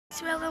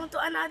guys, welcome to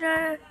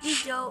another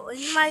video in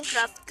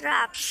Minecraft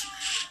traps.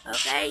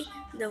 Okay,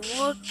 the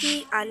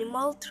working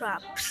animal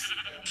traps.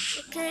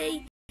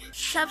 Okay,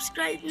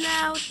 subscribe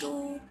now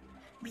to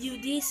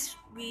view this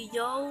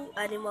video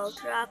animal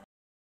trap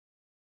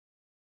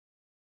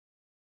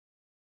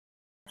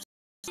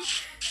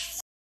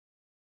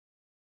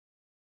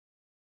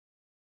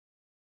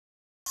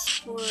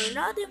for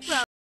nothing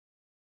problem.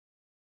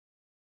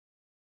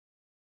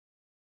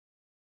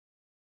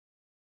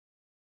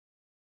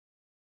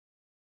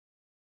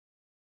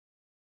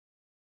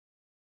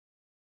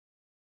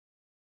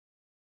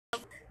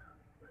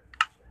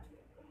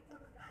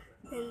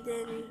 And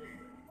then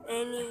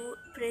any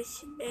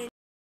press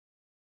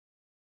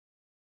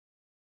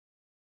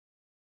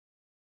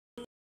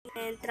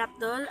and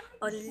trapdoor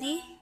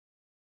only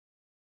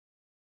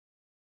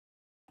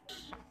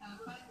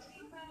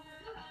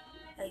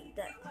like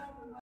that.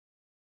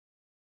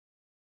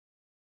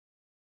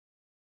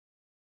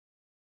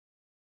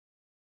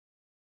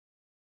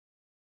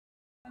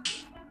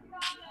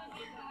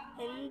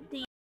 And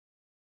this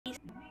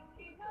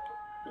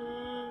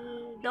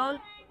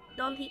don't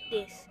hit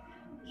this.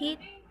 Hit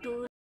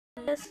two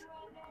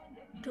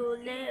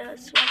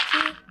layers,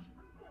 watching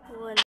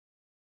one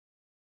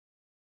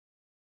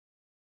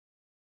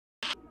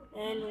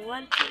and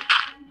one two.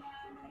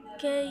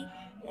 Okay,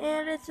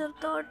 and redstone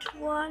torch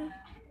 1,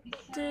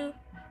 2,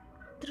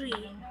 3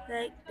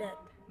 like that.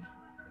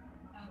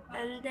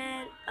 And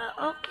then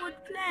awkward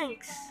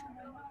planks.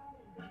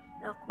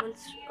 Awkward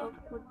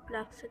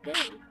planks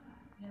again.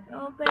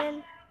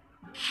 Open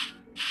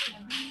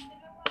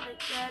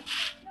like that.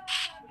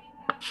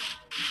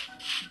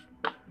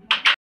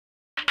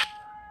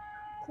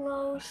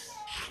 Close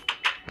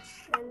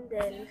and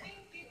then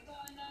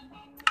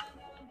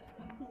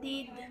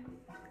did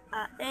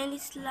any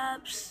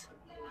slabs.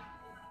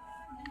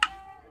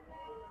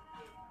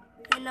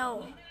 I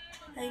know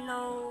need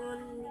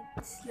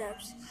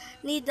slabs.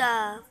 Need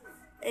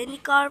any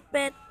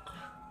carpet.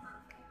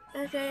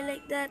 Okay,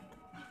 like that.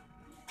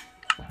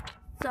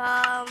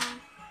 Some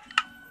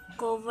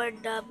cover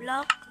the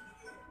block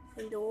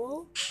in the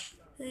wall.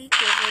 Okay,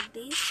 cover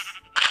this.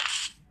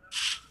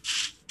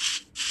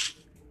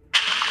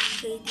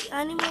 Okay, the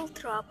animal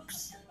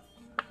traps.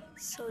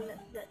 So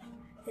like that.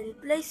 And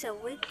place a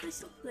white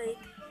crystal plate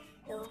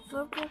and a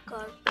purple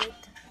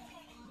carpet.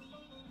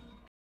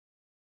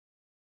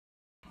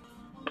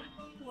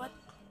 What?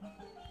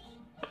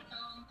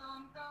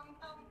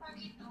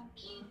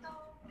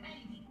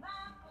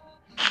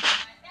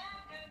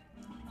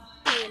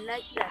 Okay,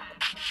 like that.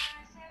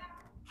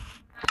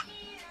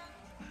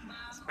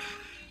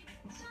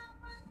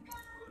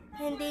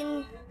 And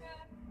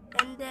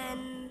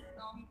then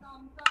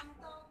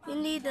you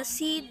need a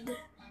seed.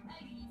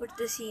 Where's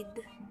the seed?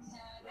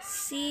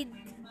 Seed.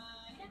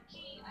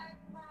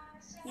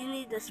 You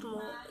need a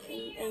small.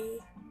 You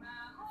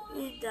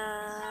need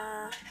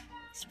a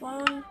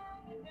spawn.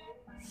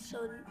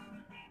 So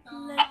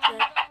like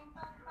that.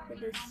 For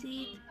the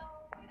seed.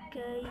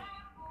 Okay.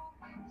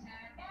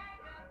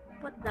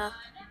 What the?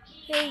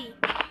 Hey,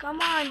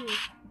 come on.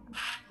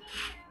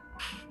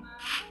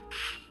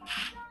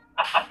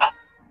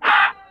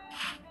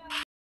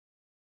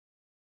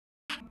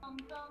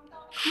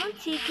 Come on,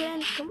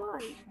 chicken. Come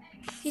on.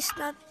 He's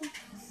not.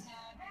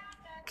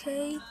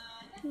 Okay.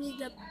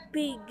 Need a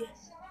pig.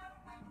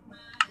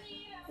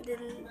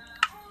 Then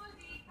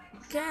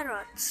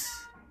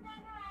carrots.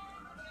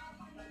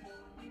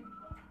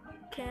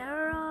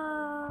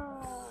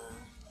 Carrot.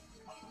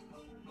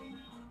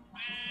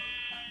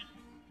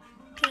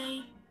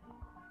 Okay.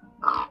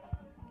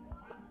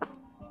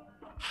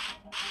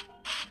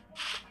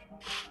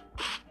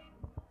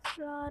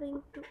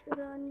 Running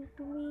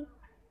to me.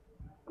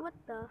 What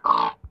the?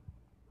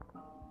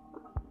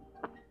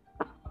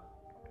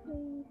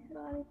 Please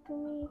run to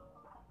me.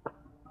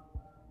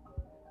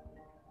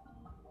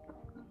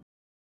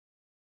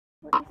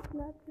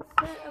 What is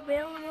not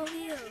available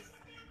here?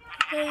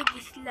 Okay,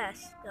 this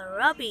last. The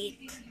rabbit.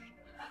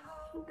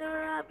 The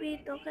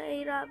rabbit.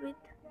 Okay, rabbit.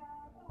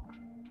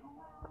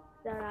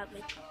 The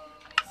rabbit.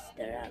 It's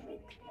the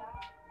rabbit.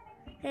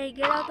 Hey,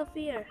 get out of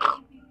here.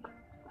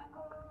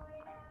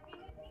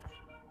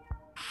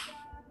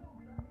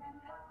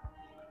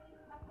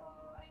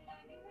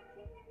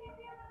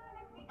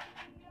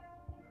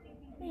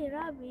 Hey,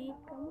 rabbit,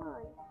 come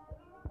on.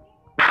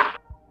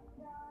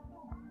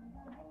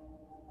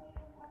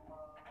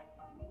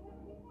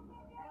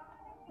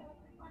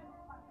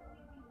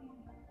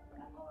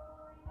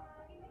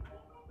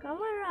 Come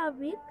on,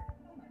 rabbit.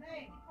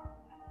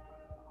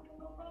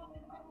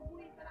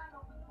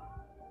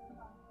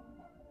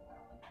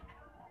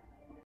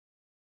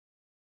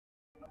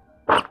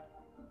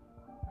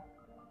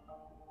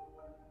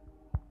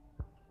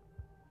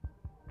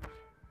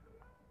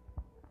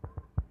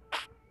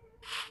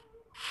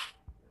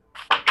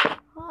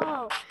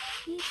 Oh,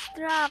 he's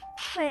trapped.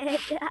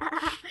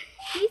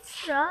 He's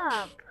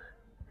trapped.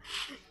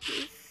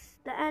 He's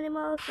the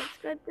animal.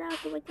 Subscribe now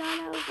to my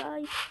channel,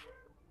 guys.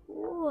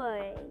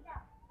 Boy,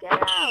 get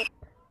out.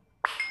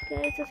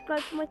 Okay,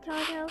 subscribe to my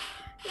channel.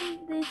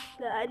 In this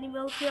the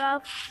animal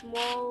trap,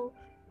 small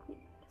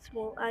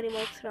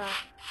animal trap.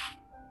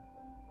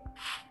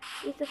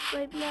 Please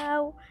subscribe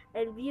now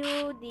and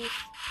view these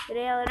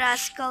real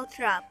rascal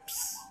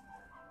traps.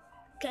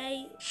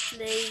 Okay,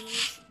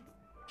 place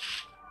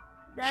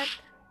that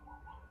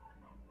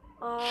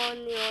on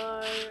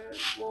your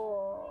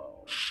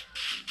wall.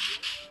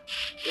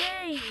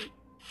 Okay,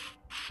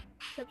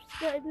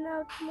 subscribe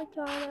now to my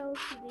channel,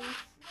 please,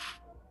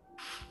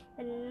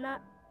 and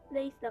not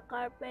place the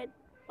carpet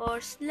or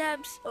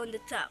slabs on the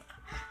top.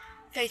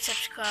 Okay,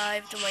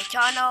 subscribe to my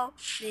channel,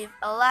 leave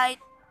a like,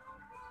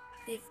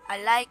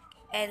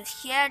 and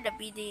share the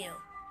video.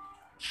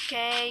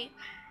 Okay,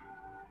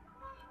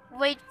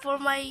 wait for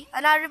my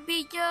another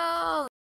video.